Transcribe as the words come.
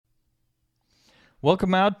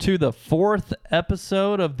Welcome out to the fourth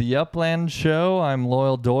episode of the Upland Show. I'm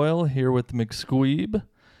Loyal Doyle here with McSqueeb,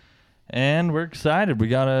 and we're excited. We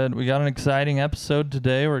got an exciting episode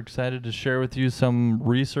today. We're excited to share with you some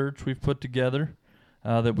research we've put together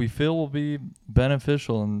that we feel will be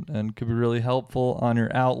beneficial and could be really helpful on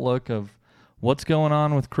your outlook of what's going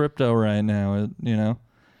on with crypto right now.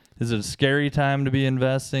 Is it a scary time to be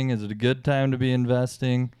investing? Is it a good time to be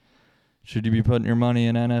investing? Should you be putting your money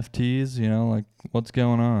in NFTs? What's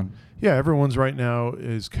going on? Yeah, everyone's right now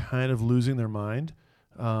is kind of losing their mind.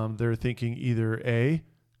 They're thinking either A,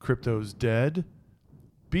 crypto's dead,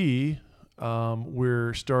 B,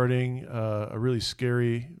 we're starting a really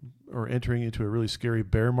scary or entering into a really scary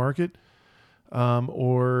bear market,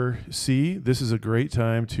 or C, this is a great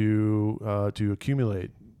time to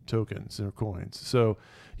accumulate tokens or coins. So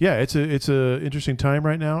yeah, it's a interesting time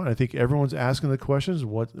right now. And I think everyone's asking the questions,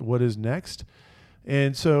 what is next?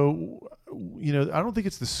 And so, I don't think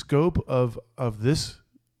it's the scope of this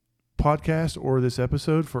podcast or this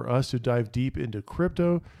episode for us to dive deep into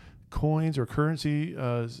crypto, coins, or currency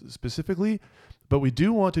specifically. But we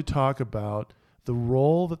do want to talk about the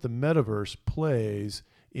role that the metaverse plays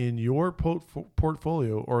in your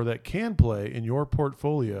portfolio, or that can play in your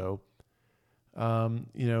portfolio,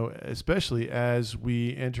 especially as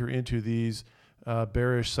we enter into these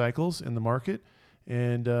bearish cycles in the market,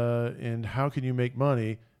 and how can you make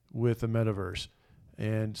money with the metaverse?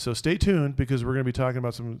 And so stay tuned, because we're going to be talking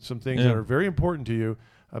about some things that are very important to you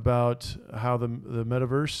about how the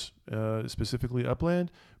metaverse, specifically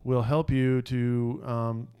Upland, will help you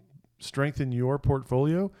to strengthen your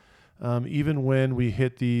portfolio, even when we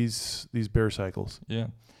hit these bear cycles. Yeah.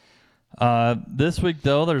 This week,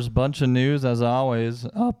 though, there's a bunch of news. As always,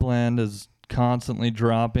 Upland is constantly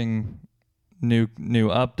dropping new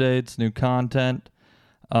updates, new content.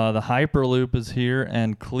 The Hyperloop is here,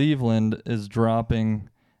 and Cleveland is dropping.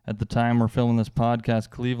 At the time we're filming this podcast,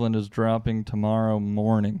 Cleveland is dropping tomorrow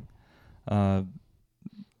morning.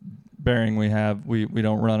 Bearing we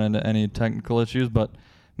don't run into any technical issues, but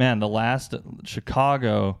man, the last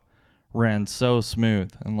Chicago ran so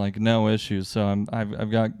smooth and no issues. So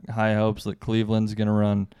I've got high hopes that Cleveland's gonna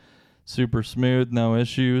run super smooth, no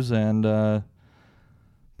issues. And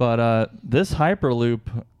but this Hyperloop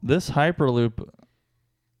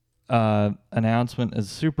announcement is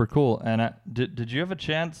super cool. And did you have a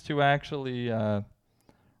chance to actually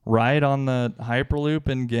ride on the Hyperloop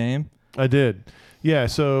in game? I did. Yeah.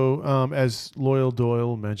 So as Loyal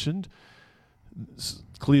Doyle mentioned,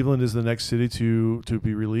 Cleveland is the next city to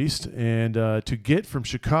be released, and to get from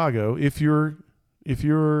Chicago, if your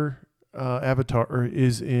avatar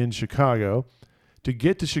is in Chicago, to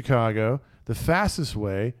get to Chicago, the fastest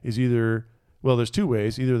way is there's two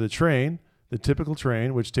ways: either the typical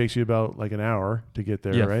train, which takes you about an hour to get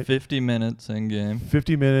there, right? 50 minutes in game.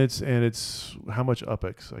 50 minutes, and it's how much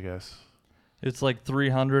UPX, I guess? It's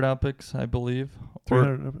 300 UPX, I believe.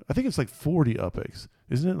 300, I think it's 40 UPX.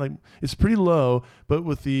 Isn't it? It's pretty low, but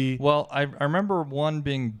with the... Well, I remember one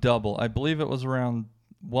being double. I believe it was around...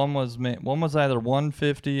 One was either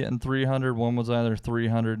 150 and 300. One was either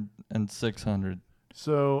 300 and 600.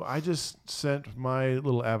 So I just sent my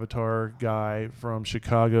little avatar guy from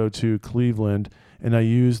Chicago to Cleveland, and I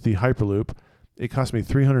used the Hyperloop. It cost me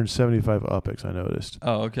 375 UPX, I noticed.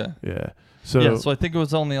 Oh, okay. Yeah. So I think it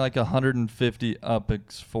was only 150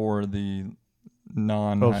 UPX for the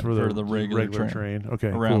for the regular train. Okay,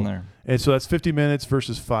 around cool. there. And so that's 50 minutes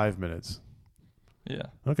versus 5 minutes. Yeah.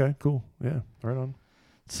 Okay, cool. Yeah, right on.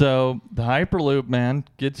 So the Hyperloop, man,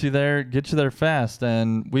 gets you there fast.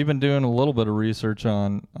 And we've been doing a little bit of research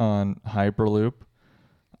on Hyperloop.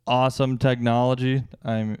 Awesome technology.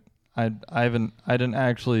 I didn't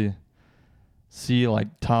actually see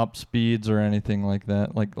top speeds or anything like that.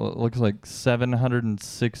 It looks like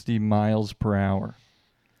 760 miles per hour.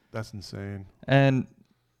 That's insane. And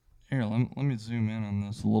here, let me zoom in on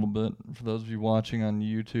this a little bit. For those of you watching on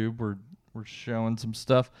YouTube, we're showing some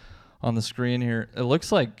stuff on the screen here. It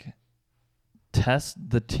looks like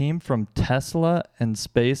the team from Tesla and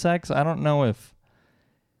SpaceX. I don't know if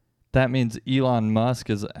that means Elon Musk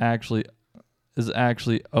is actually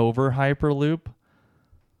over Hyperloop,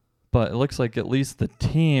 but it looks like at least the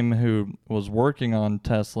team who was working on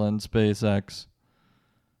Tesla and SpaceX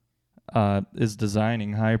is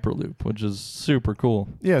designing Hyperloop, which is super cool.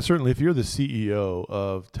 Yeah, certainly. If you're the CEO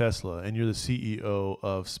of Tesla and you're the CEO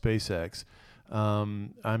of SpaceX,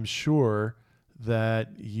 I'm sure that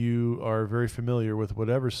you are very familiar with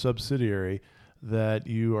whatever subsidiary that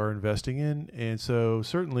you are investing in. And so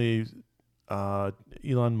certainly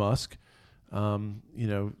Elon Musk,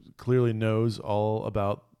 clearly knows all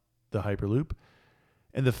about the Hyperloop.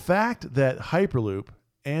 And the fact that Hyperloop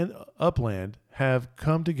and Upland have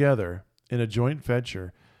come together in a joint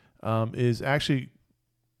venture is actually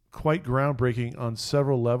quite groundbreaking on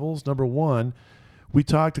several levels. Number one, we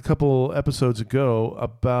talked a couple episodes ago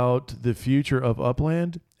about the future of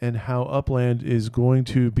Upland and how Upland is going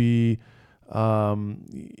to be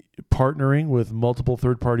partnering with multiple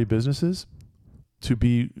third-party businesses to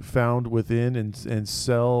be found within and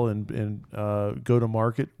sell and go to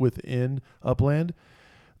market within Upland.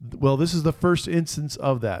 Well, this is the first instance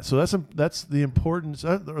of that. So that's the importance,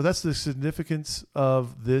 or that's the significance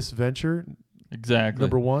of this venture. Exactly.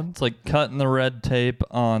 Number one. It's like cutting the red tape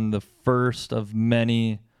on the first of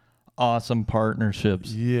many awesome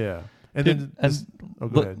partnerships. Yeah. And Dude, then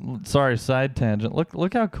go ahead. Sorry, side tangent.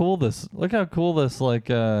 Look how cool this like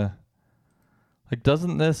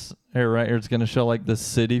doesn't this here right here it's gonna show like the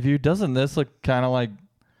city view. Doesn't this look kinda like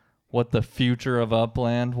what the future of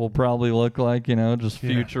Upland will probably look like, just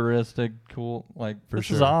futuristic, cool, like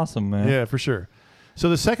this is awesome, man. Yeah, for sure. So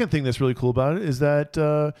the second thing that's really cool about it is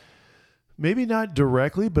that maybe not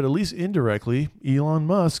directly, but at least indirectly, Elon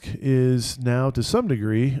Musk is now to some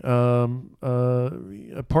degree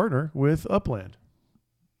a partner with Upland,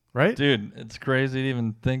 right? Dude, it's crazy to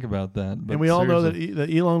even think about that. But and we all know that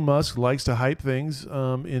Elon Musk likes to hype things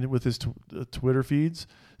with his Twitter feeds.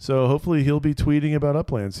 So hopefully he'll be tweeting about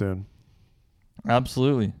Upland soon.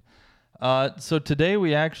 Absolutely. So today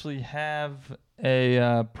we actually have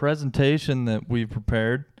a presentation that we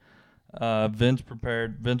prepared. Vince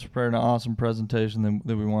prepared an awesome presentation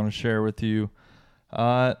that we want to share with you,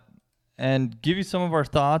 and give you some of our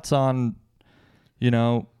thoughts on,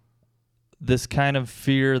 this kind of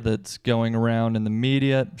fear that's going around in the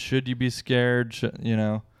media. Should you be scared?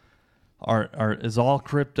 Is all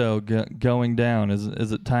crypto going down?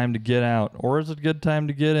 Is it time to get out, or is it a good time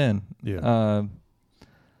to get in? Yeah.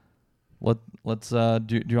 Let's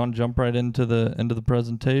do you want to jump right into the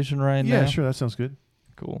presentation right now? Yeah, sure. That sounds good.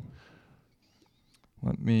 Cool.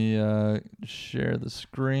 Let me share the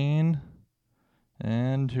screen,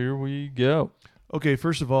 and here we go. Okay,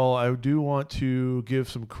 first of all, I do want to give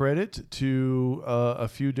some credit to a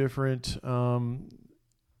few different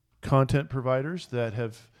content providers that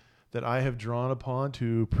I have drawn upon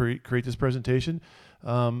to create this presentation.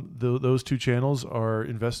 Those two channels are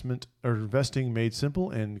Investing Made Simple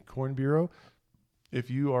and Coin Bureau. If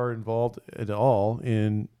you are involved at all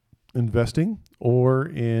in investing or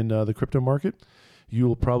in the crypto market, you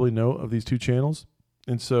will probably know of these two channels.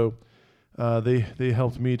 And so they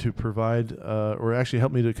helped me to provide, or actually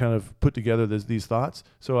helped me to kind of put together these thoughts.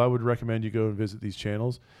 So I would recommend you go and visit these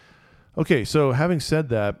channels. Okay, so having said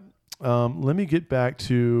that, let me get back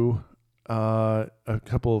to a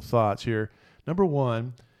couple of thoughts here. Number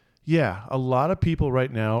one, a lot of people right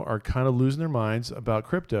now are kind of losing their minds about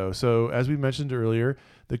crypto. So as we mentioned earlier,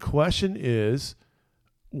 the question is,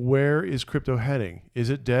 where is crypto heading? Is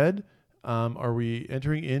it dead? Are we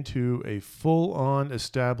entering into a full-on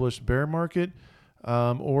established bear market,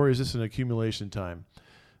 or is this an accumulation time?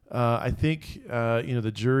 I think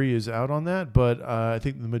the jury is out on that, but I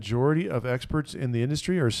think the majority of experts in the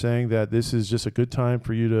industry are saying that this is just a good time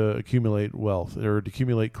for you to accumulate wealth or to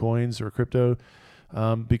accumulate coins or crypto,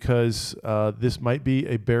 because this might be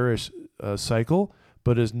a bearish cycle,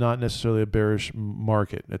 but is not necessarily a bearish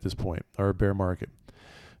market at this point, or a bear market.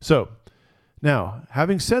 So now,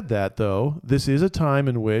 having said that, though, this is a time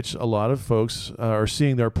in which a lot of folks are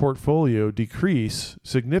seeing their portfolio decrease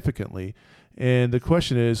significantly. And the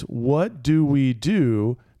question is, what do we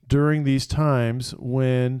do during these times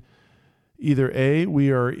when either A,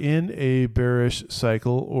 we are in a bearish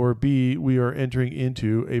cycle, or B, we are entering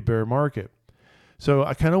into a bear market? So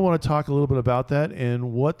I kind of want to talk a little bit about that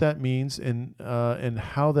and what that means and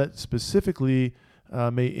how that specifically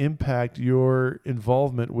may impact your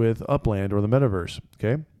involvement with Upland or the metaverse.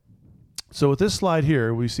 Okay. So with this slide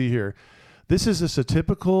here, we see here, this is just a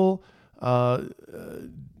typical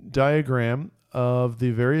diagram of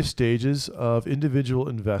the various stages of individual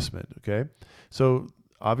investment. Okay. So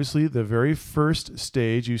obviously the very first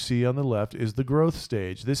stage you see on the left is the growth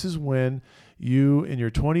stage. This is when you in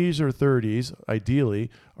your 20s or 30s, ideally,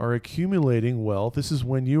 are accumulating wealth. This is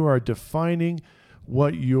when you are defining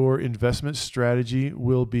what your investment strategy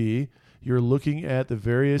will be. You're looking at the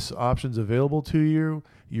various options available to you.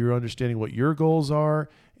 You're understanding what your goals are,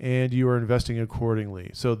 and you are investing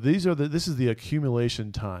accordingly. So this is the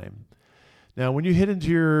accumulation time. Now, when you hit into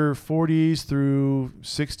your 40s through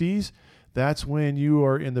 60s, that's when you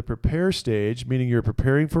are in the prepare stage, meaning you're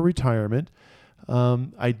preparing for retirement.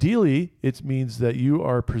 Ideally, it means that you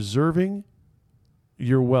are preserving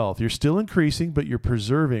your wealth. You're still increasing, but you're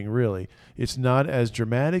preserving. Really, it's not as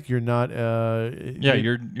dramatic. You're not.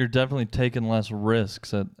 You're definitely taking less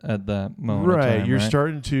risks at that moment. Right. Of time, you're right?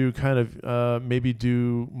 starting to kind of maybe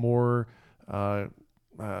do more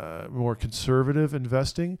conservative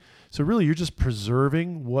investing. So really, you're just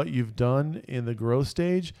preserving what you've done in the growth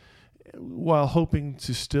stage, while hoping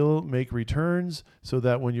to still make returns, so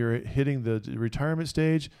that when you're hitting the retirement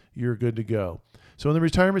stage, you're good to go. So in the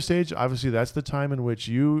retirement stage, obviously that's the time in which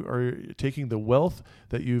you are taking the wealth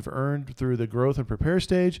that you've earned through the growth and prepare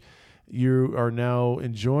stage. You are now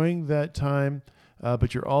enjoying that time,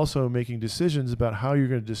 but you're also making decisions about how you're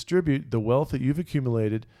going to distribute the wealth that you've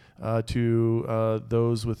accumulated to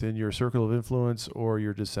those within your circle of influence or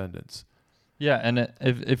your descendants. Yeah, and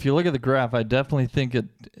if you look at the graph, I definitely think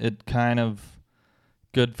it kind of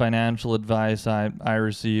good financial advice I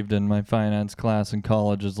received in my finance class in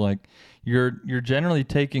college is like you're generally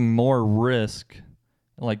taking more risk.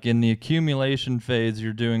 Like in the accumulation phase,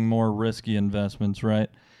 you're doing more risky investments,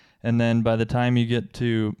 right? And then by the time you get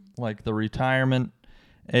to like the retirement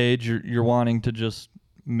age, you're wanting to just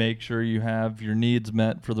make sure you have your needs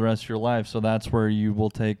met for the rest of your life. So that's where you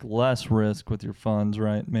will take less risk with your funds,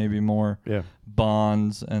 right? Maybe more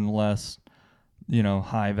bonds and less,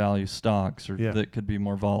 high value stocks that could be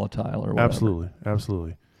more volatile or whatever.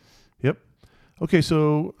 Absolutely. Yep. Okay.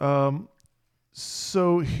 So,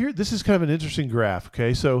 here, this is kind of an interesting graph.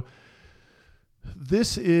 Okay. So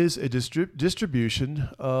this is a distribution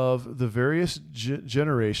of the various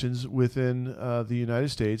generations within the United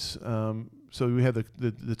States. So we have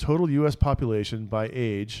the total U.S. population by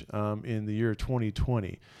age in the year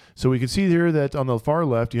 2020. So we can see here that on the far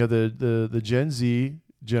left, you have the Gen Z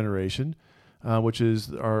generation, which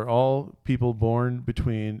are all people born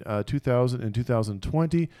between 2000 and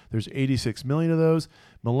 2020. There's 86 million of those.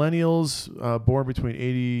 Millennials born between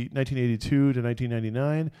 1982 to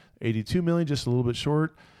 1999, 82 million, just a little bit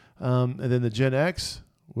short. And then the Gen X.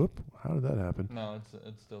 How did that happen? No,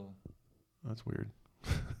 it's still. That's weird.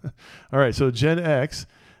 All right, so Gen X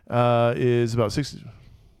is about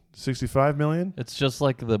 65 million. It's just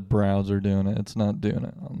like the browser doing it. It's not doing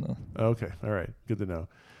it on the. Okay, all right, good to know.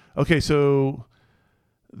 Okay, so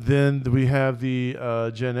then we have the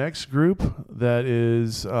Gen X group that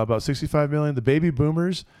is about 65 million. The baby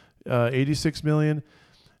boomers, 86 million,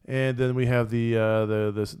 and then we have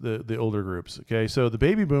the older groups. Okay, so the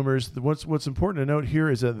baby boomers. What's important to note here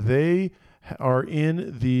is that they are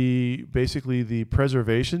in basically the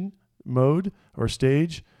preservation mode or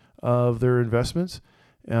stage of their investments.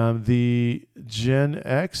 The Gen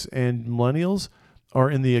X and millennials are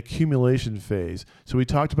in the accumulation phase. So we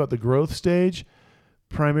talked about the growth stage.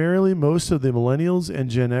 Primarily, most of the millennials and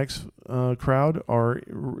Gen X crowd are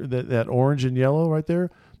that orange and yellow right there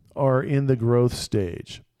are in the growth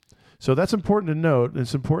stage. So that's important to note, and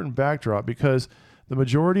it's an important backdrop because the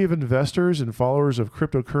majority of investors and followers of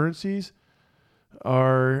cryptocurrencies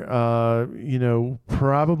are,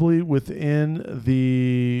 probably within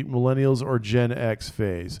the millennials or Gen X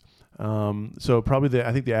phase. So probably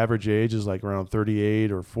I think the average age is like around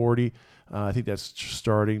 38 or 40. I think that's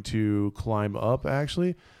starting to climb up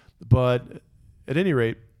actually. But at any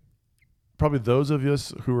rate, probably those of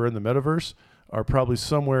us who are in the metaverse are probably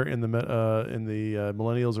somewhere in the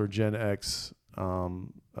millennials or Gen X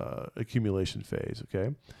accumulation phase.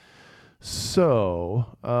 Okay.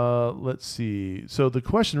 So let's see. So the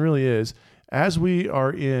question really is, as we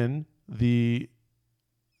are in the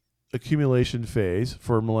accumulation phase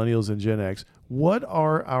for millennials and Gen X, what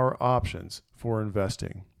are our options for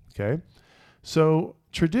investing? Okay. So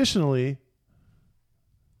traditionally,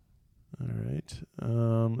 all right,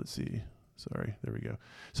 let's see. Sorry, there we go.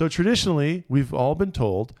 So traditionally, we've all been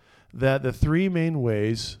told that the three main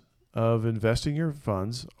ways of investing your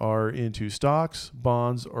funds are into stocks,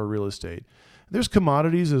 bonds, or real estate. There's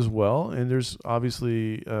commodities as well, and there's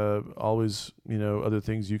obviously always other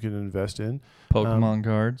things you can invest in. Pokemon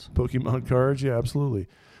cards, yeah, absolutely.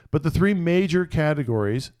 But the three major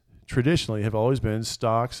categories traditionally have always been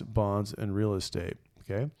stocks, bonds, and real estate.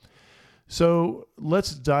 Okay, so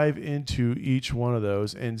let's dive into each one of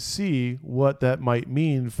those and see what that might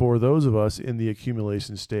mean for those of us in the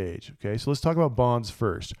accumulation stage. Okay, so let's talk about bonds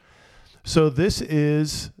first. So this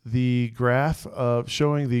is the graph of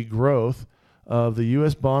showing the growth of the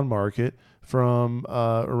U.S. bond market from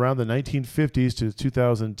around the 1950s to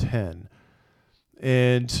 2010.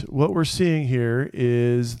 And what we're seeing here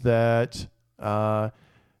is that in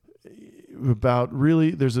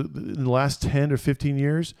the last 10 or 15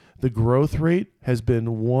 years, the growth rate has been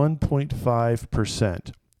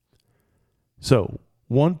 1.5%. So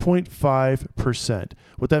 1.5%.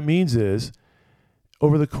 What that means is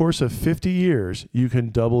over the course of 50 years, you can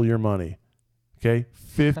double your money. Okay,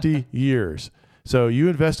 50 years. So you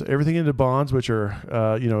invest everything into bonds, which are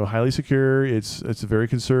highly secure. It's very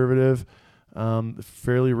conservative,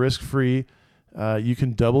 fairly risk-free. You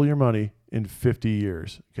can double your money in 50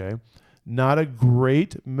 years. Okay, not a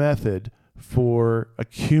great method for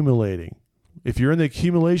accumulating. If you're in the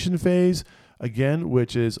accumulation phase, again,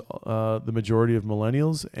 which is the majority of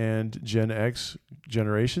millennials and Gen X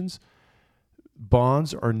generations,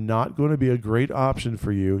 bonds are not going to be a great option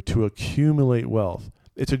for you to accumulate wealth.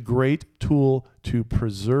 It's a great tool to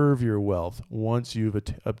preserve your wealth once you've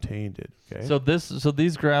obtained it. Okay. So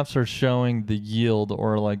these graphs are showing the yield,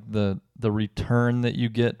 or like the return that you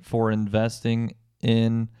get for investing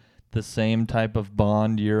in the same type of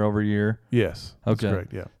bond year over year. Yes. Okay. That's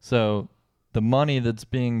correct. Yeah. So the money that's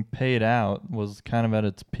being paid out was kind of at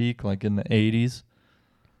its peak, like in the 80s.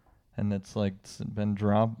 And it's been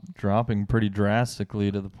dropping pretty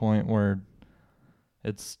drastically to the point where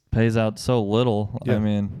it pays out so little. Yeah. I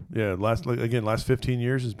mean, last 15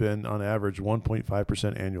 years has been on average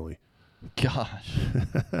 1.5% annually. Gosh.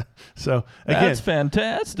 So again, that's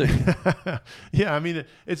fantastic. Yeah, I mean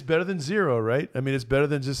it's better than zero, right? I mean it's better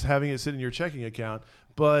than just having it sit in your checking account,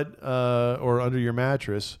 but or under your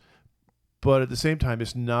mattress. But at the same time,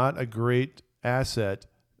 it's not a great asset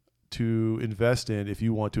to invest in if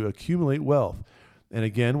you want to accumulate wealth. And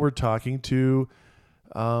again, we're talking to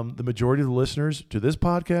the majority of the listeners to this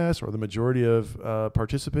podcast, or the majority of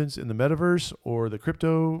participants in the metaverse or the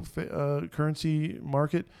cryptocurrency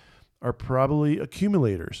market are probably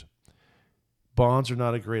accumulators. Bonds are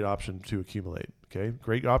not a great option to accumulate. Okay,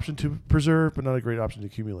 great option to preserve, but not a great option to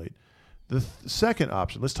accumulate. The second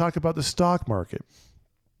option, let's talk about the stock market.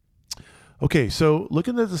 Okay, so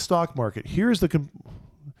looking at the stock market, here's the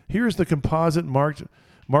composite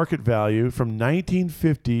market value from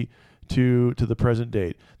 1950 to the present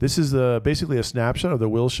date. This is basically a snapshot of the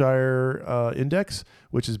Wilshire Index,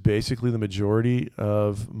 which is basically the majority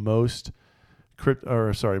of most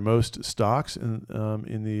stocks in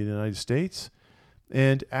the United States.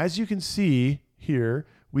 And as you can see here,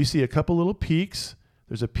 we see a couple little peaks.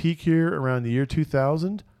 There's a peak here around the year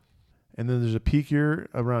 2000, and then there's a peak here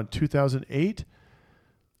around 2008.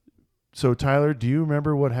 So Tyler, do you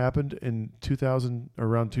remember what happened in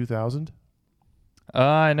around 2000?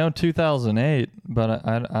 I know 2008, but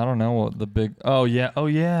I don't know what the big. Oh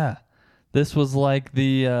yeah. This was like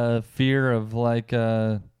the fear of like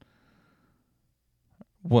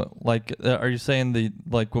what, like are you saying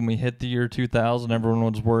when we hit the year 2000,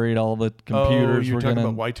 everyone was worried all the computers you're were talking gonna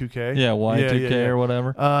about Y2K? Yeah, Y2K or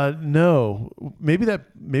whatever. No, maybe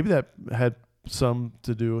that had some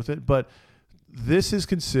to do with it, but this is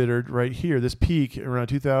considered right here, this peak around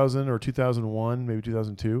 2000 or 2001, maybe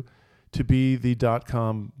 2002, to be the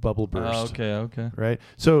dot-com bubble burst. Okay. Right?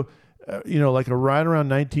 So, right around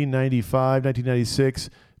 1995,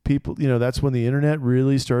 1996, people, that's when the internet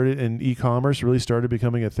really started and e-commerce really started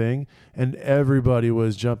becoming a thing, and everybody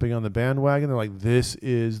was jumping on the bandwagon. They're like, this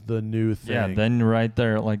is the new thing. Yeah, then right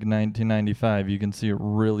there at like 1995, you can see it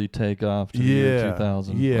really take off to the year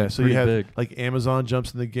 2000. Yeah, so you have big. like Amazon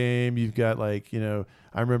jumps in the game. You've got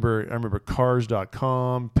I remember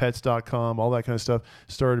cars.com, pets.com, all that kind of stuff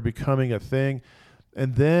started becoming a thing.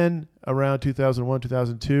 And then around 2001,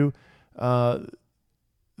 2002,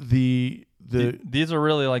 these are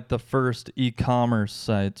really like the first e-commerce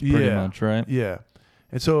sites, pretty much, right? Yeah.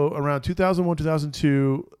 And so around 2001,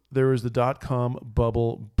 2002, there was the dot-com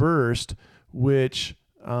bubble burst, which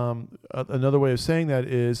another way of saying that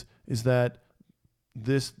is that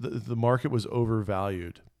the market was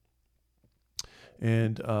overvalued.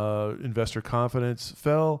 And investor confidence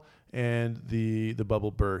fell, and the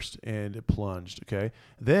bubble burst, and it plunged. Okay,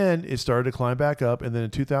 then it started to climb back up, and then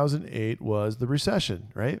in 2008 was the recession,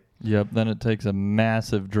 right? Yep. Then it takes a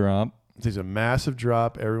massive drop.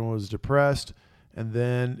 Everyone was depressed, and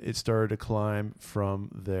then it started to climb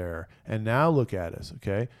from there. And now look at us.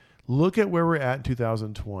 Okay, look at where we're at in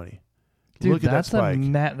 2020. Dude, look at that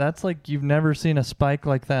spike. That's like you've never seen a spike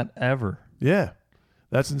like that ever. Yeah.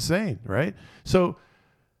 That's insane, right? So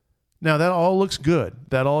now that all looks good.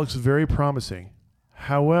 That all looks very promising.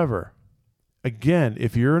 However, again,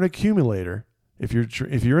 if you're an accumulator, if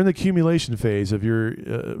you're in the accumulation phase of your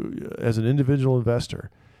as an individual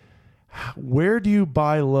investor, where do you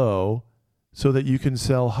buy low so that you can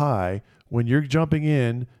sell high when you're jumping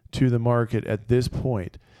in to the market at this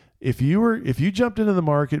point? If you jumped into the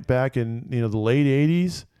market back in the late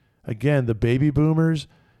 80s, again, the baby boomers.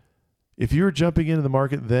 If you were jumping into the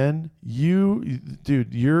market then,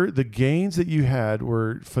 the gains that you had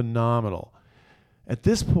were phenomenal. At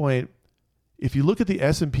this point, if you look at the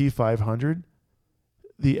S&P 500,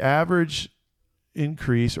 the average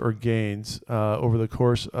increase or gains over the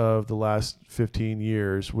course of the last 15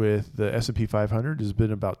 years with the S&P 500 has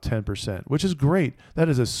been about 10%, which is great. That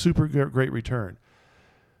is a super great return.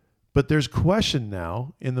 But there's question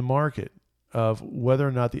now in the market of whether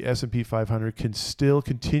or not the S&P 500 can still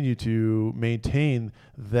continue to maintain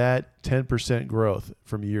that 10% growth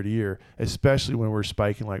from year to year, especially when we're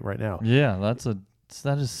spiking like right now. Yeah,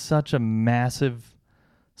 that is such a massive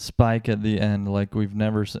spike at the end like we've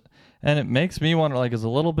never seen. And it makes me wonder, like, is a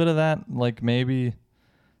little bit of that, like, maybe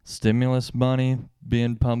stimulus money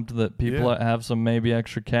being pumped that people have some maybe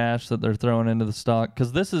extra cash that they're throwing into the stock?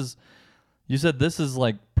 Because you said this is,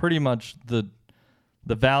 like, pretty much the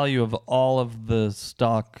value of all of the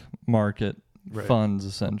stock market funds,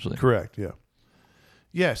 essentially. Correct, yeah.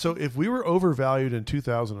 Yeah, so if we were overvalued in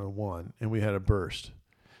 2001 and we had a burst,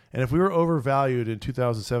 and if we were overvalued in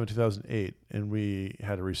 2007, 2008 and we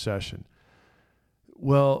had a recession,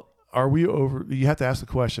 well, are we over? You have to ask the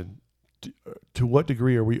question, to what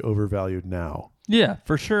degree are we overvalued now? Yeah,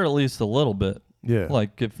 for sure, at least a little bit. Yeah.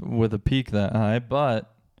 Like if with a peak that high,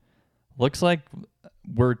 but looks like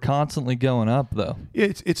we're constantly going up though.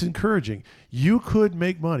 It's encouraging. You could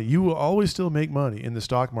make money. You will always still make money in the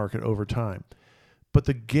stock market over time. But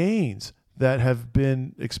the gains that have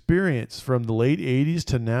been experienced from the late 80s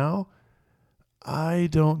to now, I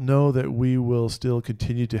don't know that we will still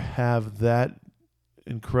continue to have that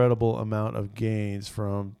incredible amount of gains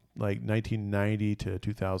from like 1990 to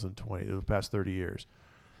 2020, the past 30 years.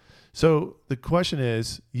 So the question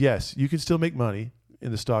is, yes, you can still make money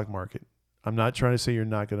in the stock market. I'm not trying to say you're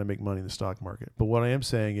not going to make money in the stock market. But what I am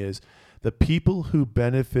saying is the people who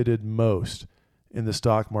benefited most in the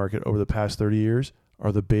stock market over the past 30 years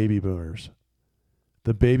are the baby boomers.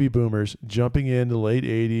 The baby boomers jumping in the late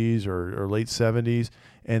 80s or late 70s,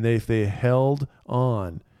 and if they held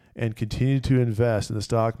on and continued to invest in the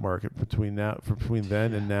stock market between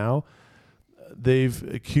then and now,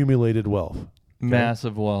 they've accumulated wealth. Okay?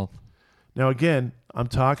 Massive wealth. Now, again, I'm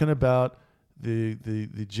talking about the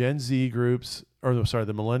Gen Z groups, the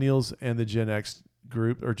millennials and the Gen X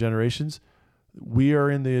group or generations. We are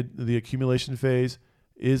in the accumulation phase.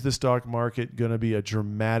 Is the stock market going to be a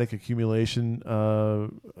dramatic accumulation,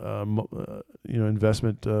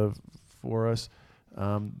 investment for us?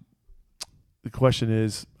 The question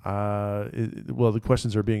is, the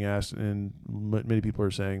questions are being asked, and many people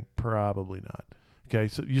are saying probably not. Okay,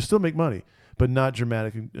 so you still make money, but not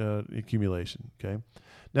dramatic accumulation. Okay,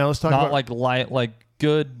 now let's talk about like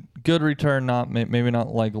good return, maybe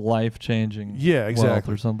not like life changing. Yeah,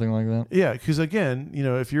 exactly, or something like that. Yeah, because again,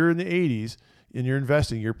 if you're in the 80s and you're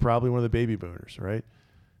investing, you're probably one of the baby boomers, right?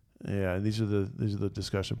 Yeah, and these are the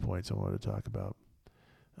discussion points I wanted to talk about.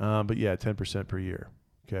 But yeah, 10% per year.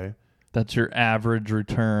 Okay. That's your average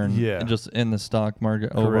return, just in the stock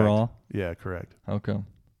market correct. Overall? Yeah, correct.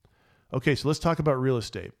 Okay, so let's talk about real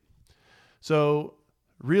estate. So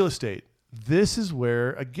real estate, this is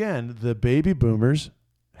where, again, the baby boomers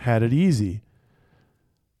had it easy.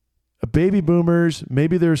 Baby boomers,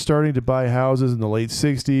 maybe they're starting to buy houses in the late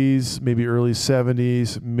 60s, maybe early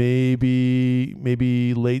 70s,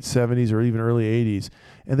 maybe late 70s or even early 80s.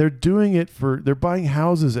 And they're doing it they're buying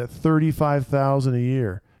houses at $35,000 a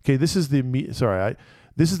year. Okay, this is the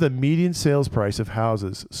median sales price of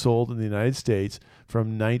houses sold in the United States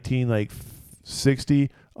from 1960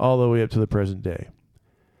 all the way up to the present day.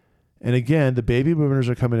 And again, the baby boomers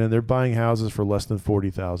are coming in, they're buying houses for less than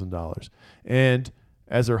 $40,000. And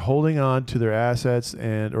as they're holding on to their assets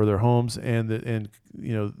or their homes and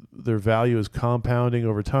their value is compounding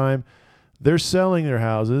over time, they're selling their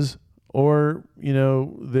houses, or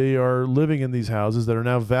they are living in these houses that are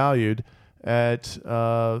now valued at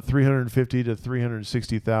 $350,000 to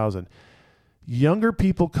 $360,000. Younger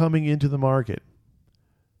people coming into the market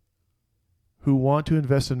who want to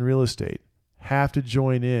invest in real estate have to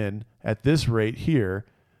join in at this rate here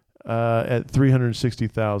at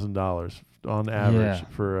 $360,000 on average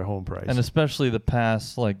for a home price. And especially the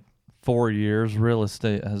past 4 years, real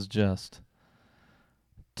estate has just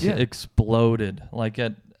exploded, like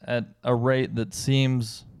at a rate that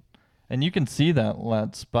seems. And you can see that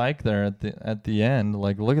spike there at the end.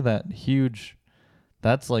 Like, look at that huge.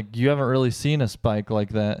 That's like you haven't really seen a spike like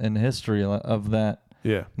that in history of that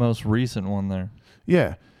most recent one there.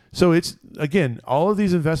 Yeah. So it's, again, all of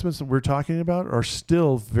these investments that we're talking about are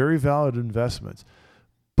still very valid investments.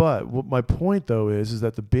 But what my point, though, is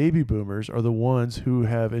that the baby boomers are the ones who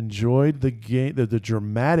have enjoyed the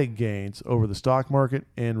dramatic gains over the stock market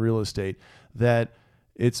and real estate, that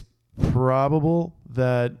it's probable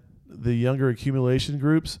that the younger accumulation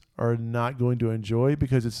groups are not going to enjoy,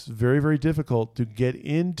 because it's very, very difficult to get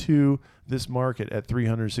into this market at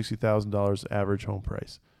 $360,000 average home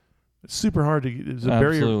price. It's super hard to. It's a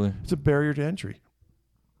barrier. It's a barrier to entry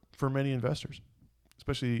for many investors,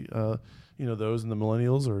 especially those in the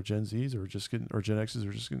millennials or Gen Zs or Gen Xs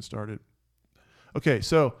are just getting started. Okay,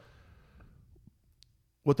 so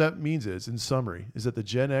what that means is, in summary, is that the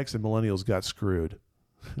Gen X and millennials got screwed.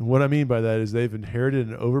 And what I mean by that is they've inherited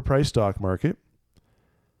an overpriced stock market.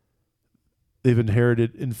 They've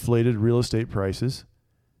inherited inflated real estate prices.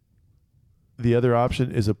 The other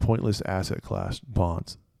option is a pointless asset class,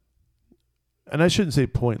 bonds. And I shouldn't say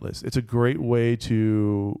pointless. It's a great way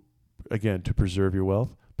to preserve your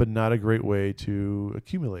wealth, but not a great way to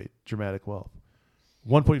accumulate dramatic wealth.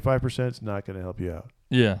 1.5% is not going to help you out.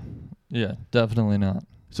 Yeah, definitely not.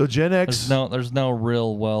 So Gen X... There's no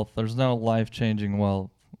real wealth. There's no life-changing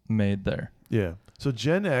wealth made there. Yeah. So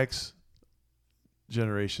Gen X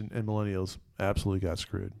generation and millennials absolutely got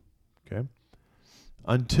screwed. Okay.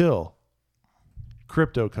 Until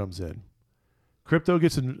crypto comes in. Crypto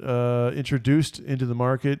gets introduced into the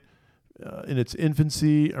market in its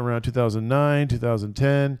infancy around 2009,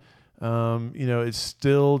 2010. It's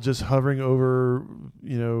still just hovering over,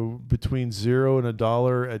 between $0 and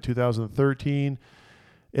 $1 at 2013.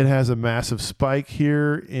 It has a massive spike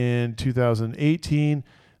here in 2018.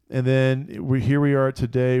 And then we are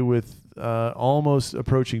today with almost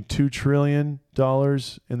approaching $2 trillion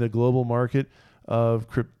in the global market of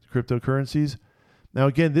cryptocurrencies. Now,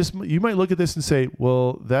 again, you might look at this and say,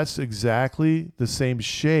 well, that's exactly the same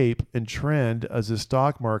shape and trend as the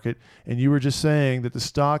stock market. And you were just saying that the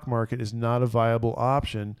stock market is not a viable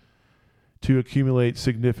option to accumulate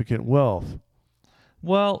significant wealth.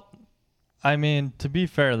 Well, I mean, to be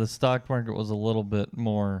fair, the stock market was a little bit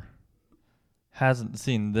more, hasn't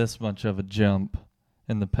seen this much of a jump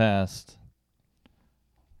in the past.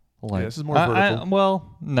 Like, this is more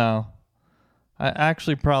vertical. No. I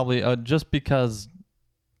actually probably, just because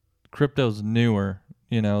crypto's newer,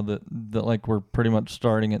 that like we're pretty much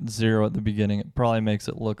starting at zero at the beginning, it probably makes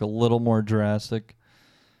it look a little more drastic,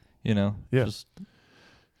 Yeah.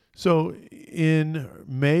 So in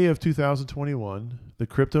May of 2021, the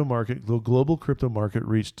global crypto market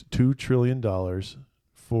reached $2 trillion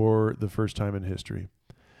for the first time in history.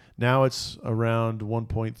 Now it's around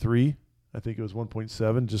 1.3. I think it was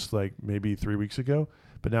 1.7 just like maybe 3 weeks ago,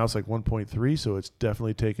 but now it's like 1.3. So it's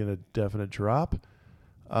definitely taken a definite drop.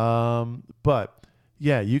 But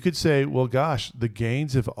yeah, you could say, well, gosh, the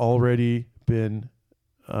gains have already been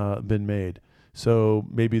made. So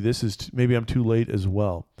maybe maybe I'm too late as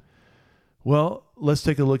well. Well, let's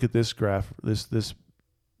take a look at this graph, this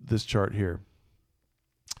chart here.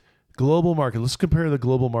 Global market. Let's compare the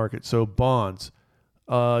global market. So bonds,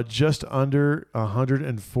 just under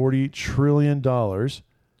 $140 trillion. Jeez,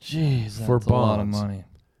 that's for bonds. A lot of money.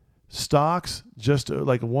 Stocks, just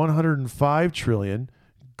like $105 trillion.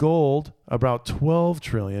 Gold, about $12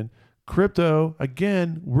 trillion. Crypto,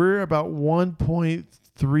 again, we're about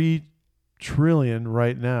 $1.3 trillion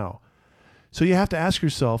right now. So you have to ask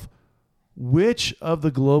yourself, which of the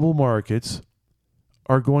global markets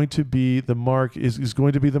are going to be the is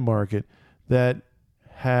going to be the market that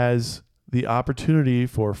has the opportunity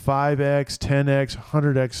for 5x, 10x,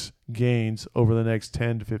 100x gains over the next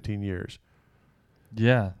 10 to 15 years?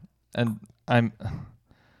 Yeah. And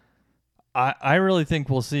I really think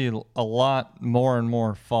we'll see a lot more and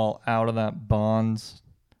more fall out of that bonds.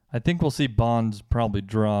 I think we'll see bonds probably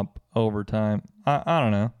drop over time. I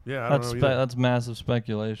don't know. Yeah, I don't know either. That's massive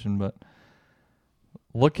speculation, but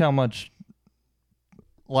look how much.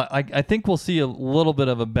 I think we'll see a little bit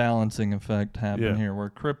of a balancing effect happen here, where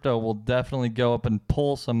crypto will definitely go up and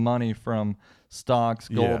pull some money from stocks,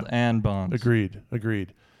 gold, and bonds.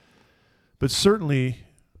 Agreed. But certainly,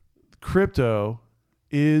 crypto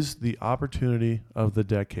is the opportunity of the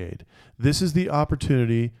decade. This is the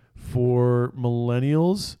opportunity for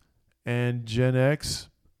millennials and Gen X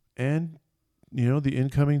and the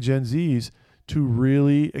incoming Gen Zs to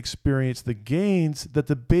really experience the gains that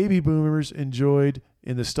the baby boomers enjoyed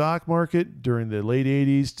in the stock market during the late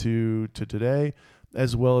 80s to today,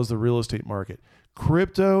 as well as the real estate market.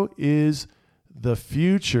 Crypto is the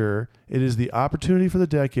future. It is the opportunity for the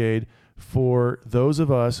decade for those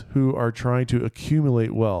of us who are trying to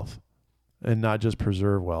accumulate wealth and not just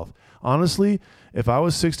preserve wealth. Honestly, if I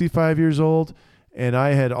was 65 years old and I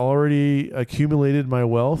had already accumulated my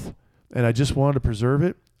wealth and I just wanted to preserve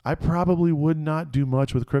it, I probably would not do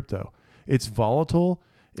much with crypto. It's volatile.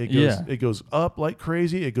 It goes up like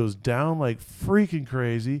crazy. It goes down like freaking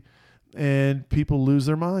crazy, and people lose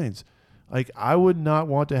their minds. Like, I would not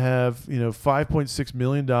want to have, $5.6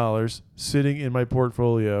 million sitting in my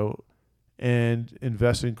portfolio and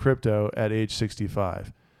invest in crypto at age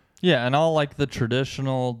 65. Yeah, and all like the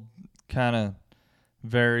traditional kind of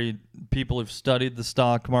very people who've studied the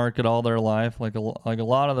stock market all their life, like a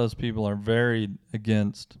lot of those people are very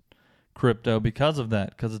against crypto because of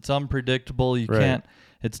that, because it's unpredictable. You Right. can't.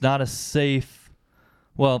 It's not a safe.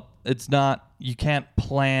 Well, it's not. You can't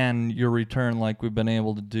plan your return like we've been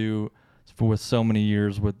able to do with so many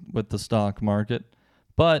years with the stock market.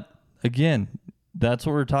 But again, that's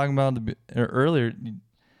what we were talking about earlier.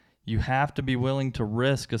 You have to be willing to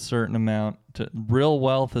risk a certain amount. Real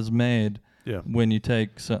wealth is made when you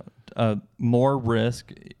take more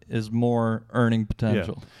risk is more earning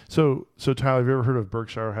potential. Yeah. So Tyler, have you ever heard of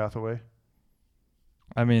Berkshire Hathaway?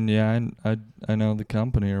 I mean, yeah, I know the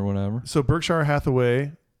company or whatever. So Berkshire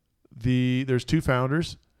Hathaway, there's two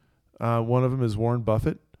founders. One of them is Warren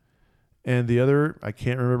Buffett, and the other, I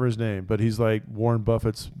can't remember his name, but he's like Warren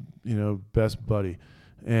Buffett's, best buddy.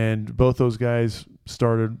 And both those guys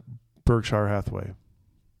started Berkshire Hathaway.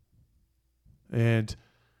 And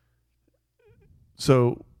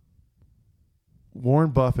so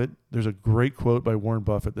Warren Buffett, there's a great quote by Warren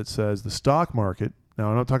Buffett that says, the stock market, now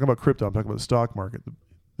I'm not talking about crypto, I'm talking about the stock market.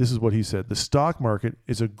 This is what he said. The stock market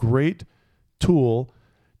is a great tool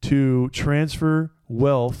to transfer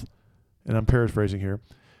wealth, and I'm paraphrasing here.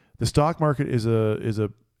 The stock market is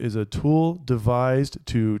a tool devised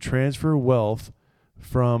to transfer wealth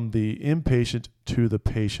from the impatient to the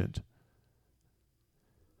patient.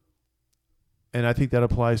 And I think that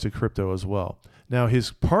applies to crypto as well. Now,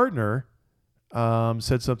 his partner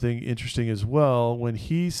said something interesting as well when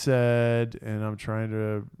he said, and I'm trying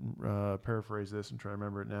to paraphrase this and try to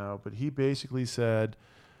remember it now, but he basically said,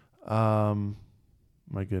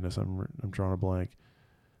 my goodness, I'm drawing a blank.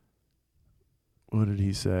 What did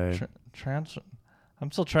he say?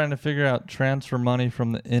 I'm still trying to figure out transfer money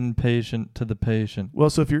from the inpatient to the patient. Well,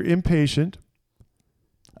 so if you're impatient.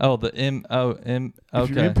 Okay. If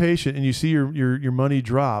you're impatient and you see your money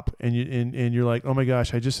drop and you're like, oh my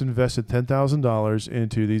gosh, I just invested $10,000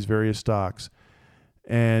 into these various stocks,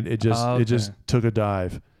 and it just took a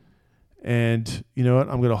dive, and you know what?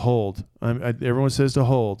 I'm going to hold. Everyone says to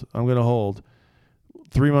hold. I'm going to hold.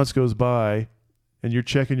 3 months goes by, and you're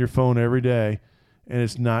checking your phone every day, and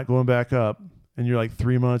it's not going back up. And you're like,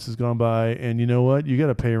 3 months has gone by, and you know what? You got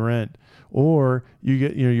to pay rent, or you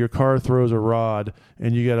get, your car throws a rod,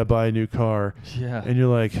 and you got to buy a new car. Yeah. And you're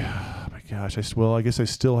like, oh my gosh, I guess I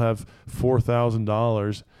still have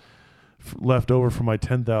 $4,000 left over from my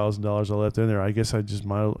 $10,000 I left in there. I guess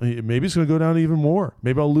maybe it's going to go down even more.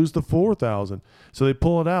 Maybe I'll lose the $4,000. So they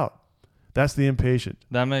pull it out. That's the impatient.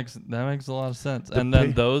 That makes a lot of sense. And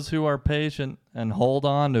then those who are patient and hold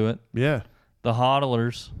on to it. Yeah. The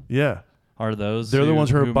hodlers. Yeah. Are those they're the ones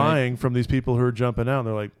who are buying from these people who are jumping out. And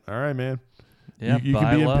they're like, all right, man. Yeah, you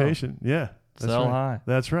can be low. impatient. Yeah. Sell right. high.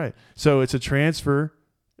 That's right. So it's a transfer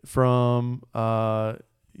from the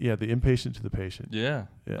impatient to the patient. Yeah.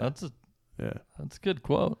 That's a good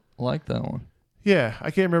quote. I like that one. Yeah, I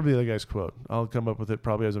can't remember the other guy's quote. I'll come up with it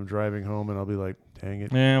probably as I'm driving home, and I'll be like, dang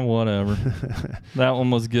it. Yeah, whatever. That one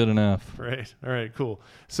was good enough. Right. All right, cool.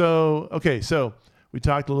 So we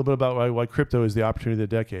talked a little bit about why crypto is the opportunity of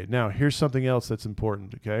the decade. Now, here's something else that's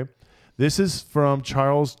important, okay? This is from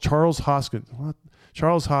Charles Hoskinson,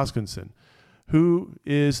 who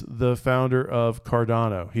is the founder of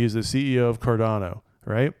Cardano. He is the CEO of Cardano,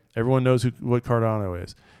 right? Everyone knows what Cardano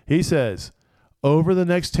is. He says, over the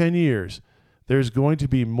next 10 years, there's going to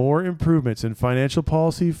be more improvements in financial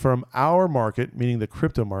policy from our market, meaning the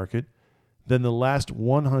crypto market, than the last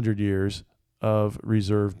 100 years of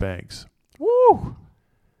reserve banks. Woo!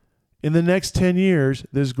 In the next 10 years,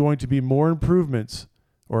 there's going to be more improvement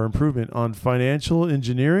on financial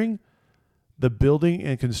engineering, the building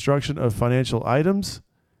and construction of financial items,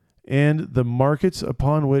 and the markets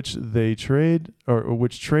upon which they trade or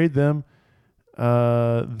which trade them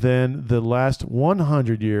than the last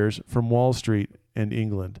 100 years from Wall Street and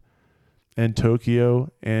England and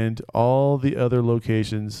Tokyo and all the other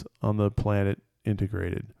locations on the planet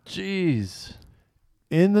integrated. Jeez.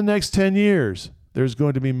 In the next 10 years, there's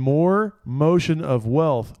going to be more motion of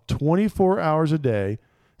wealth 24 hours a day,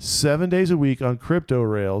 7 days a week on crypto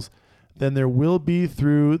rails than there will be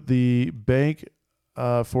through the Bank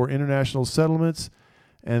for International Settlements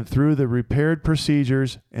and through the repaired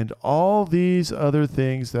procedures and all these other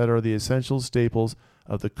things that are the essential staples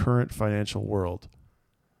of the current financial world.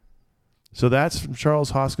 So that's from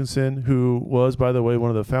Charles Hoskinson, who was, by the way,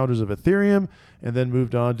 one of the founders of Ethereum and then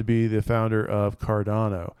moved on to be the founder of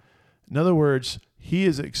Cardano. In other words, he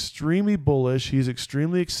is extremely bullish. He's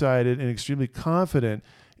extremely excited and extremely confident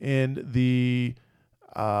in the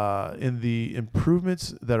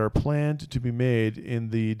improvements that are planned to be made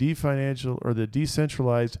in the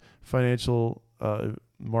decentralized financial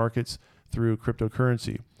markets through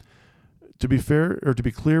cryptocurrency. To be fair, or to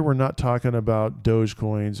be clear, we're not talking about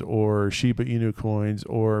Dogecoins or Shiba Inu coins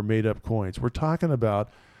or made-up coins. We're talking about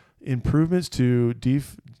improvements to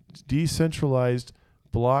decentralized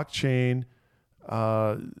blockchain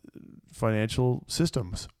financial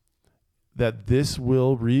systems. That this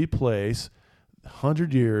will replace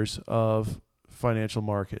 100 years of financial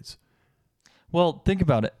markets. Well, think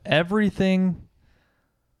about it. Everything,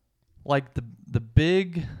 like the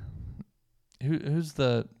big. Who's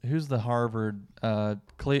the Harvard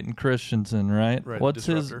Clayton Christensen, right? Right. What's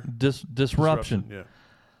Disruptor. his disruption? Yeah.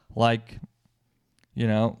 Like,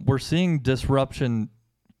 we're seeing disruption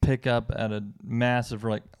pick up at a massive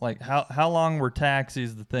like how long were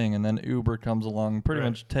taxis the thing, and then Uber comes along and pretty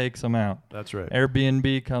much takes them out. That's right.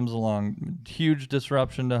 Airbnb comes along, huge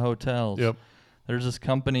disruption to hotels. Yep. There's this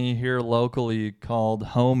company here locally called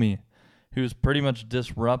Homey, who's pretty much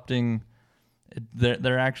disrupting.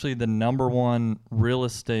 They're actually the number one real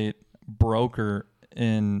estate broker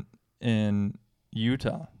in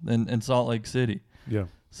Utah, in Salt Lake City. Yeah.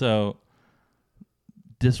 So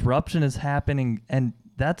disruption is happening, and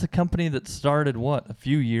that's a company that started a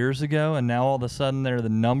few years ago, and now all of a sudden they're the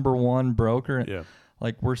number one broker. Yeah.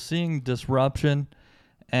 Like, we're seeing disruption,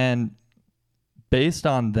 and based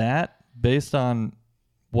on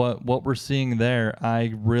what we're seeing there,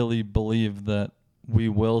 I really believe that we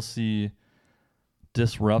will see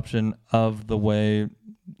disruption of the way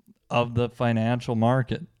of the financial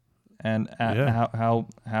market and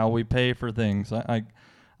how we pay for things. I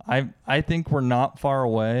think we're not far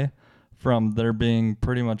away from there being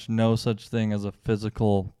pretty much no such thing as a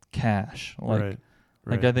physical cash. Like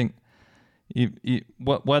I think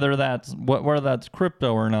whether that's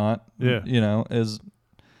crypto or not, is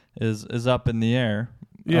up in the air.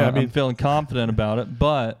 Yeah, I'm feeling confident about it,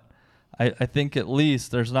 but I think at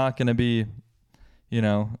least there's not going to be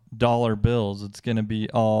dollar bills. It's going to be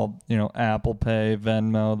all, Apple Pay,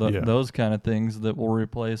 Venmo, those kind of things that will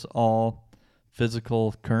replace all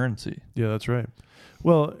physical currency. Yeah, that's right.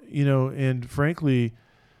 Well, and frankly,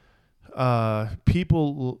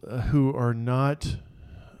 people who are not,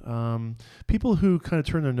 people who kind of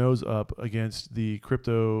turn their nose up against the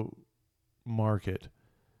crypto market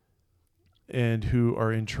and who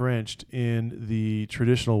are entrenched in the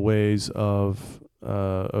traditional ways of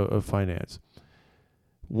finance.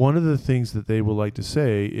 One of the things that they will like to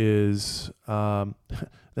say is that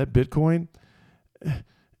Bitcoin,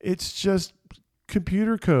 it's just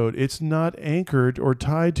computer code. It's not anchored or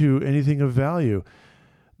tied to anything of value.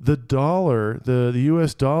 The dollar, the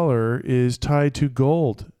U.S. dollar, is tied to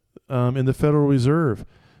gold in the Federal Reserve.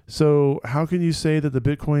 So how can you say that the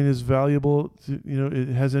Bitcoin is valuable? It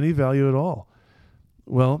has any value at all?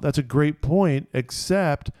 Well, that's a great point,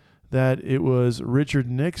 except that it was Richard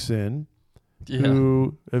Nixon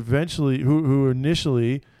who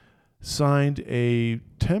initially signed a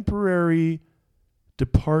temporary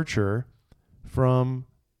departure from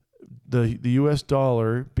the U.S.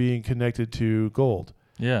 dollar being connected to gold.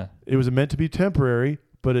 Yeah. It was meant to be temporary,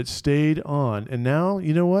 but it stayed on. And now,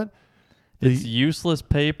 you know what? It's useless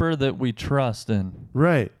paper that we trust in.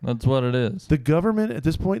 Right. That's what it is. The government at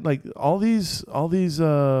this point, like all these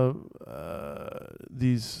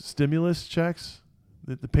stimulus checks,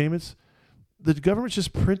 the payments, the government's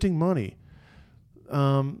just printing money.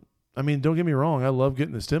 Don't get me wrong. I love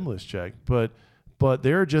getting the stimulus check, but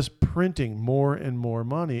they're just printing more and more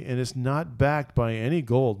money, and it's not backed by any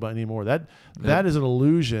gold anymore. That is an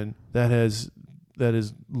illusion that has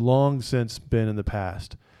long since been in the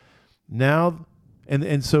past. Now,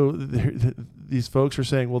 and so these folks are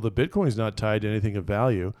saying, well, the Bitcoin's not tied to anything of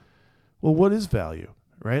value. Well, what is value,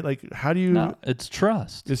 right? Like, how do you? No, it's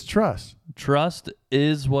trust. It's trust. Trust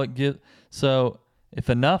is what gives. So if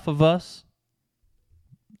enough of us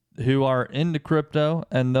who are into crypto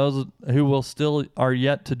and those who will still are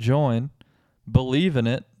yet to join believe in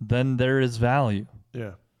it, then there is value.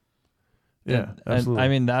 Yeah. Yeah,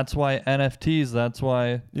 absolutely. And that's why NFTs, that's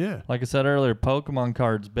why, like I said earlier, Pokemon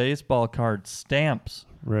cards, baseball cards, stamps.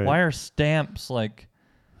 Right. Why are stamps like,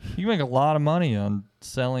 you can make a lot of money on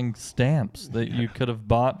selling stamps that you could have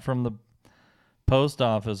bought from the post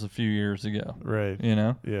office a few years ago. Right.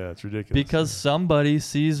 Yeah, it's ridiculous. Because somebody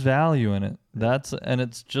sees value in it. And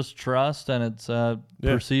it's just trust and it's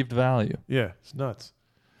perceived value. Yeah, it's nuts.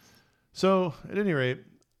 So at any rate,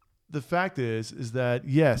 the fact is that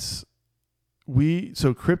yes,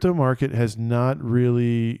 crypto market has not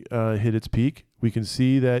really hit its peak. We can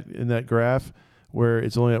see that in that graph where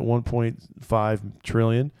it's only at 1.5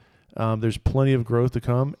 trillion. There's plenty of growth to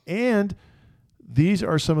come. And these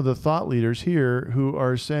are some of the thought leaders here who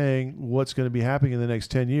are saying what's going to be happening in the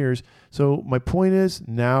next 10 years. So my point is,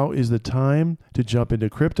 now is the time to jump into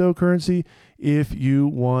cryptocurrency if you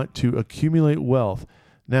want to accumulate wealth.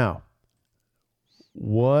 Now,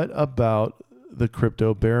 what about the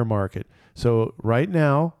crypto bear market? So right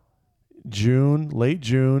now, late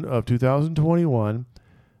June of 2021,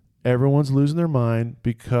 everyone's losing their mind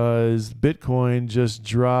because Bitcoin just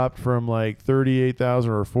dropped from like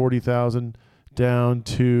 38,000 or 40,000 down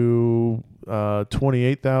to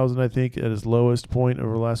 28,000, I think, at its lowest point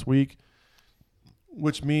over last week,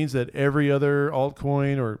 which means that every other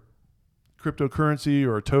altcoin or cryptocurrency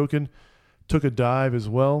or token took a dive as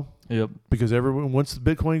well. Yep. Because once the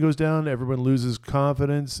Bitcoin goes down, everyone loses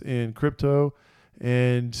confidence in crypto,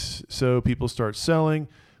 and so people start selling,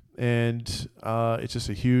 and it's just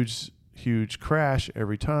a huge crash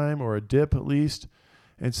every time, or a dip at least.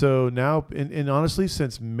 And so now, and honestly,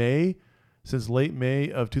 since late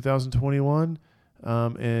May of 2021,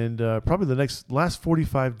 and probably the last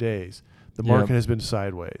 45 days, the market has been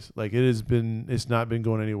sideways. Like it's not been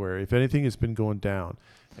going anywhere. If anything, it's been going down.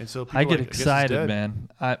 And so I get excited, man.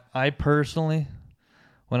 I personally,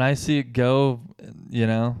 when I see it go,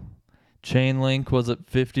 Chainlink was at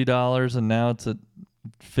 $50 and now it's at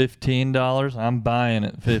 $15. I'm buying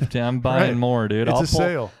it. 50. I'm buying right. more, dude. It's a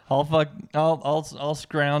sale. I'll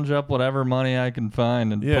scrounge up whatever money I can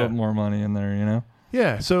find and put more money in there.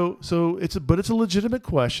 Yeah. So it's a legitimate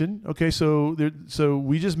question. Okay. So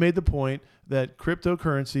we just made the point that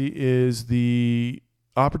cryptocurrency is the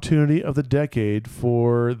opportunity of the decade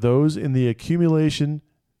for those in the accumulation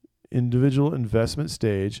individual investment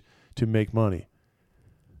stage to make money.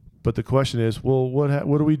 But the question is, well, what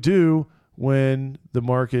do we do when the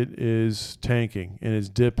market is tanking and is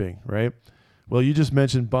dipping, right? Well, you just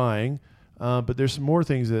mentioned buying, but there's some more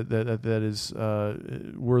things that is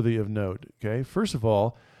worthy of note. Okay, first of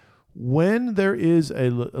all, when there is a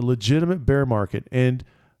legitimate bear market, and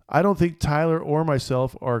I don't think Tyler or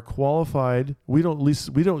myself are qualified. We don't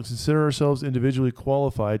consider ourselves individually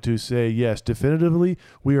qualified to say yes, definitively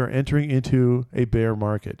we are entering into a bear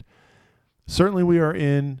market. Certainly, we are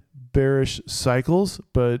in bearish cycles,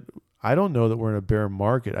 but I don't know that we're in a bear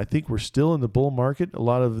market. I think we're still in the bull market. A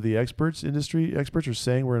lot of the industry experts are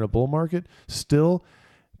saying we're in a bull market still,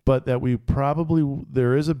 but that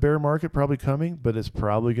there is a bear market probably coming, but it's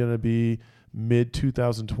probably going to be mid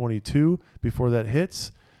 2022 before that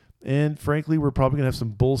hits. And frankly, we're probably going to have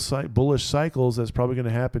some bullish cycles. That's probably going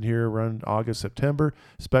to happen here around August, September,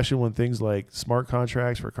 especially when things like smart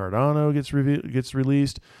contracts for Cardano gets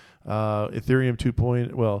released. Ethereum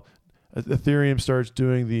 2.0. Well, Ethereum starts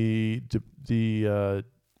doing the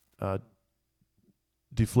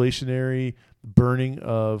deflationary burning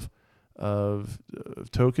of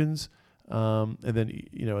tokens, and then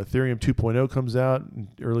Ethereum 2.0 comes out in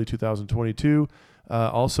early 2022.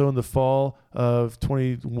 Also in the fall of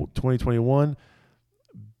 2021,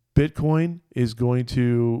 Bitcoin is going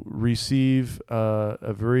to receive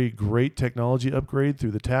a very great technology upgrade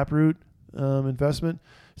through the Taproot investment.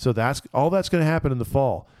 So that's going to happen in the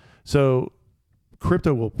fall. So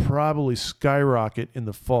crypto will probably skyrocket in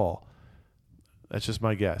the fall. That's just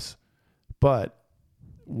my guess. But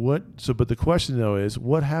the question though is,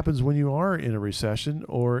 what happens when you are in a recession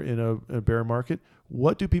or in a bear market?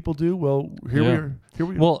 What do people do? Well, here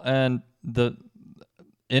we are. Well, and the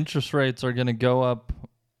interest rates are going to go up.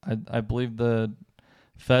 I believe the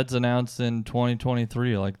Fed's announced in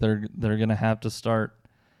 2023, like they're going to have to start.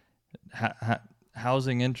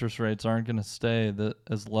 Housing interest rates aren't going to stay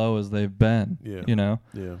as low as they've been. Yeah.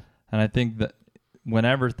 Yeah. And I think that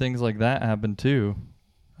whenever things like that happen too,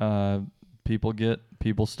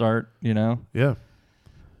 people start. Yeah.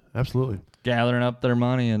 Absolutely. Gathering up their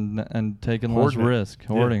money and taking less risk,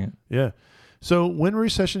 hoarding it. Yeah. So when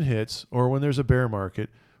recession hits or when there's a bear market,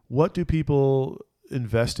 what do people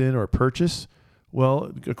invest in or purchase?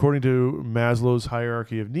 Well, according to Maslow's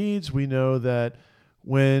hierarchy of needs, we know that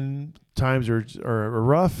when times are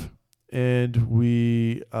rough and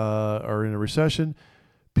we are in a recession,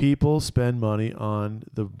 people spend money on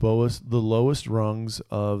the lowest rungs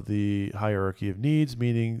of the hierarchy of needs,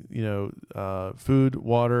 meaning food,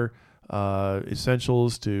 water,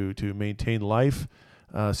 essentials to maintain life,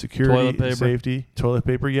 security, safety, toilet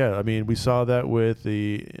paper. Yeah, I mean, we saw that with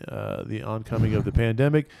the oncoming of the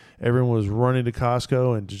pandemic. Everyone was running to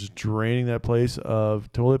Costco and just draining that place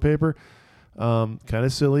of toilet paper. Kind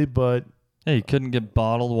of silly, but hey, you couldn't get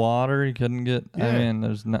bottled water. You couldn't get. Yeah. I mean,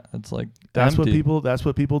 it's like that's empty.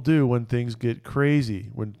 what people do when things get crazy.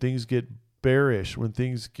 When things get bearish, when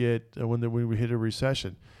things get when we hit a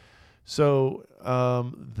recession. So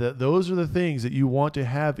those are the things that you want to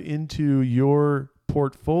have into your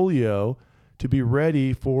portfolio to be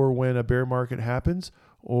ready for when a bear market happens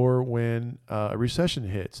or when a recession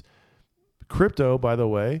hits. Crypto, by the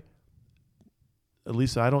way, at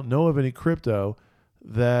least I don't know of any crypto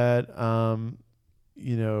that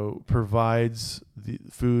provides the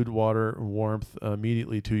food, water, warmth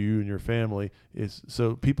immediately to you and your family.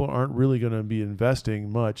 So people aren't really going to be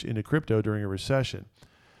investing much into crypto during a recession.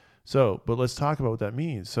 So, but let's talk about what that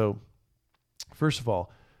means. So, first of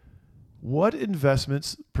all, what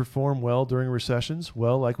investments perform well during recessions?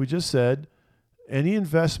 Well, like we just said, any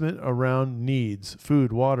investment around needs,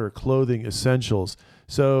 food, water, clothing, essentials.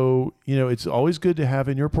 So, it's always good to have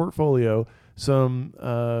in your portfolio some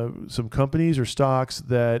companies or stocks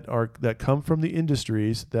that come from the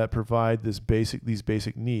industries that provide these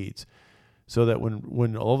basic needs. So that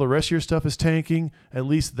when all the rest of your stuff is tanking, at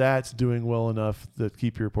least that's doing well enough to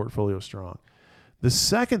keep your portfolio strong. The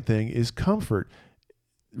second thing is comfort.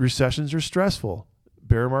 Recessions are stressful.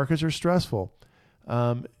 Bear markets are stressful.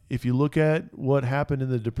 If you look at what happened in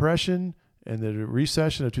the Depression and the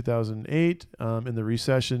recession of 2008, in the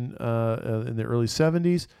recession in the early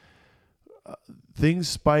 70s, things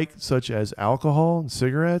spiked, such as alcohol and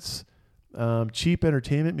cigarettes, cheap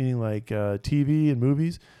entertainment, meaning like TV and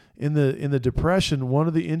movies. In the Depression, one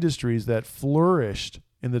of the industries that flourished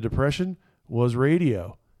in the Depression was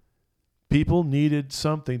radio. People needed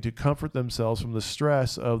something to comfort themselves from the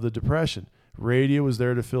stress of the Depression. Radio was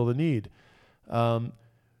there to fill the need.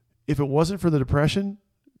 If it wasn't for the Depression,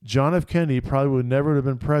 John F. Kennedy probably would never have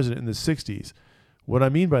been president in the 60s. What I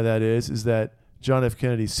mean by that is that John F.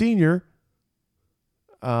 Kennedy Sr.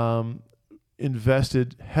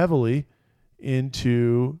 Invested heavily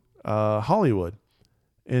into Hollywood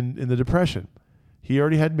in the Depression. He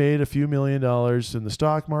already had made a few $1 million in the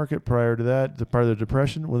stock market prior to that, part of the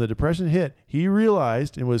Depression. When the Depression hit, he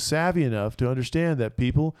realized and was savvy enough to understand that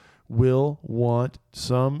people will want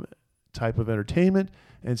some type of entertainment.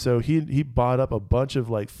 And so he bought up a bunch of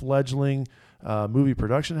like fledgling movie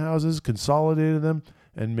production houses, consolidated them,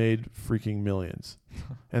 and made freaking millions.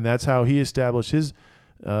 And that's how he established his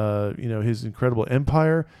incredible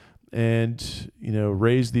empire and,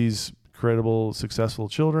 raised these incredible, successful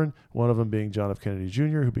children, one of them being John F. Kennedy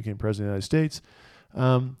Jr., who became president of the United States.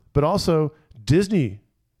 But also Disney.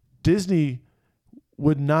 Disney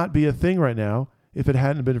would not be a thing right now if it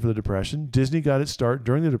hadn't been for the Depression. Disney got its start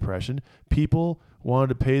during the Depression. People wanted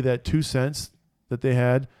to pay that 2 cents that they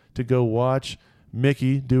had to go watch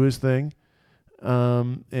Mickey do his thing.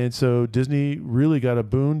 And so Disney really got a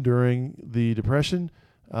boon during the Depression.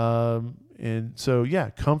 And so,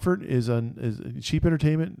 comfort is cheap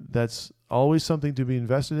entertainment. That's always something to be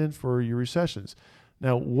invested in for your recessions.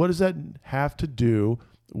 Now, what does that have to do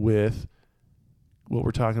with what we're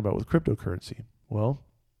talking about with cryptocurrency? Well,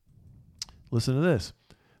 listen to this.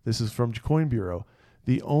 This is from Coin Bureau.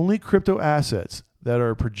 The only crypto assets that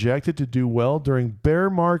are projected to do well during bear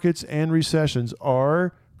markets and recessions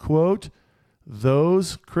are, quote,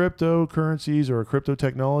 those cryptocurrencies or crypto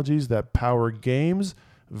technologies that power games,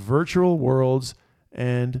 virtual worlds,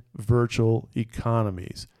 and virtual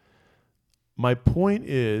economies. My point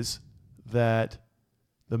is that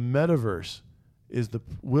the metaverse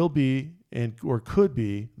will be or could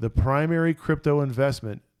be the primary crypto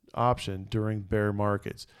investment option during bear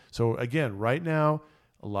markets. So again, right now,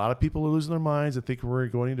 a lot of people are losing their minds and think we're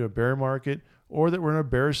going into a bear market or that we're in a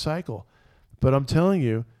bearish cycle. But I'm telling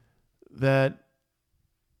you that,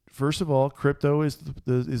 first of all, crypto is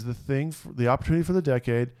the thing, the opportunity for the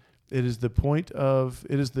decade. It is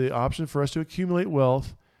the option for us to accumulate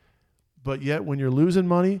wealth. But yet, when you're losing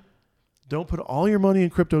money, don't put all your money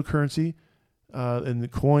in cryptocurrency, in the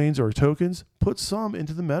coins or tokens. Put some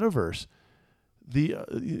into the metaverse.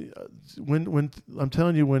 When I'm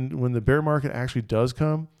telling you, when the bear market actually does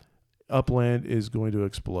come, Upland is going to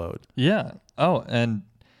explode. Yeah. Oh, and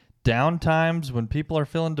downtimes when people are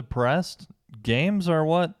feeling depressed, games are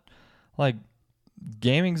what, like,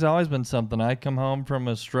 gaming's always been something. I come home from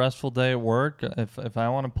a stressful day at work. If I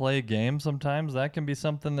want to play a game, sometimes that can be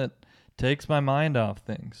something that takes my mind off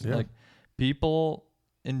things. Yeah. Like, people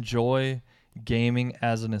enjoy gaming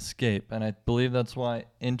as an escape, and I believe that's why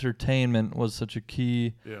entertainment was such a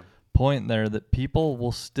key point there, that people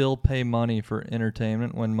will still pay money for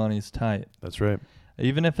entertainment when money's tight. That's right.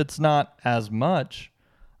 Even if it's not as much,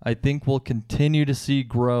 I think we'll continue to see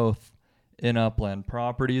growth in Upland.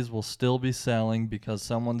 Properties will still be selling because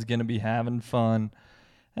someone's going to be having fun.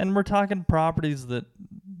 And we're talking properties that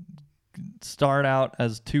start out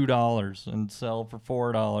as $2 and sell for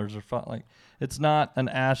 $4 or like, it's not an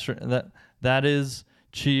that is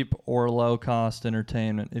cheap or low cost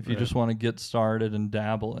entertainment if you just want to get started and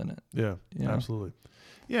dabble in it. Yeah, absolutely.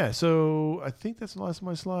 Yeah, so I think that's the last of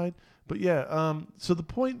my slide. But yeah, so the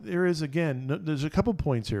point there is, again, there's a couple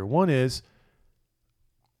points here. One is,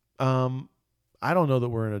 I don't know that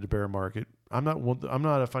we're in a bear market. I'm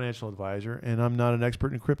not a financial advisor, and I'm not an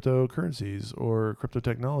expert in cryptocurrencies or crypto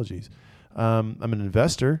technologies. I'm an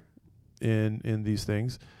investor in these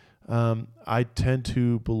things. I tend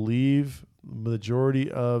to believe majority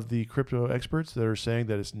of the crypto experts that are saying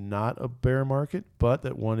that it's not a bear market, but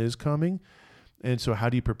that one is coming. And so how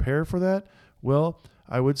do you prepare for that? Well,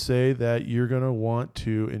 I would say that you're going to want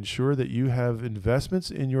to ensure that you have investments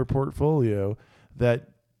in your portfolio that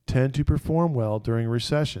tend to perform well during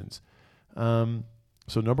recessions. So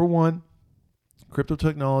number one, crypto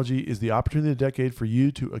technology is the opportunity of the decade for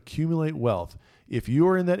you to accumulate wealth. If you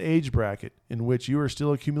are in that age bracket in which you are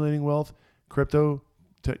still accumulating wealth, the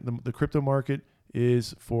crypto market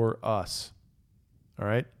is for us. All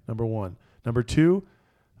right, number one. Number two,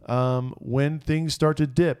 when things start to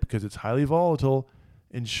dip, because it's highly volatile,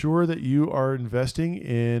 ensure that you are investing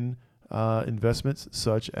in investments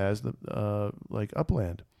such as like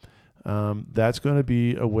Upland. That's going to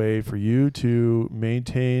be a way for you to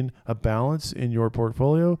maintain a balance in your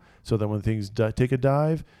portfolio, so that when things take a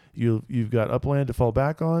dive, you've got Upland to fall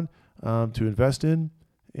back on, to invest in,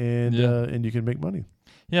 and you can make money.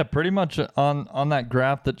 Yeah, pretty much on that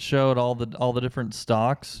graph that showed all the different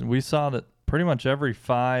stocks, we saw that pretty much every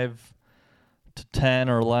 5 to 10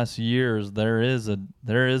 or less years there is a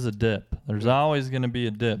dip. There's always going to be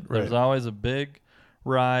a dip. Right. There's always a big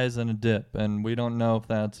rise and a dip, and we don't know if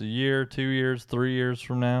that's a year, 2 years, 3 years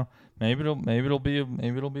from now. Maybe it'll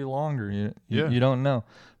be longer. You don't know.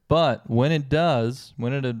 But when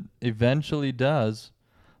it eventually does,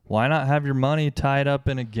 why not have your money tied up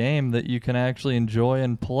in a game that you can actually enjoy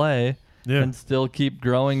and play, and still keep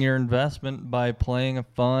growing your investment by playing a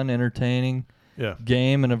fun, entertaining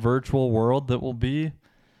game in a virtual world that will be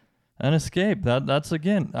an escape? That's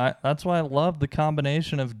why I love the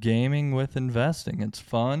combination of gaming with investing. It's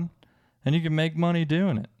fun, and you can make money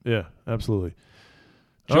doing it. Yeah, absolutely.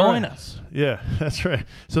 Join us. Yeah, that's right.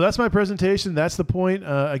 So that's my presentation. That's the point.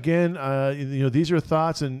 Again, these are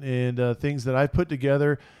thoughts and things that I've put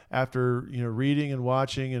together after reading and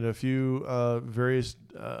watching and a few various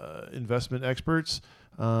investment experts,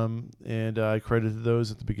 and I credited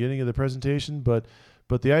those at the beginning of the presentation. But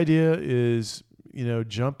the idea is,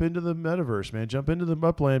 jump into the metaverse, man. Jump into the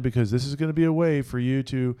Upland, because this is going to be a way for you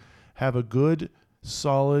to have a good,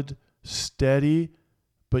 solid, steady,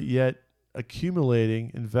 but yet accumulating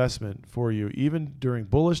investment for you, even during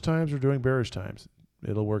bullish times or during bearish times.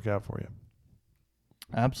 It'll work out for you.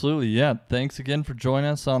 Absolutely. Yeah. Thanks again for joining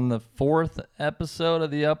us on the 4th episode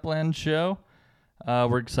of the Upland Show.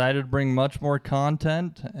 We're excited to bring much more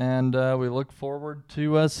content, and we look forward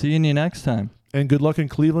to seeing you next time. And good luck in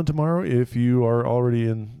Cleveland tomorrow if you are already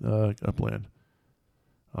in Upland.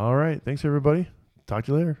 All right. Thanks, everybody. Talk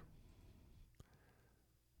to you later.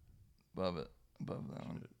 Above that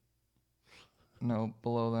one. No,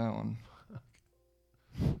 below that one.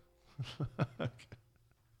 Okay.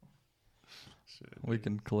 We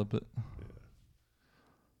can clip it. Yeah.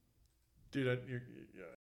 Dude, you're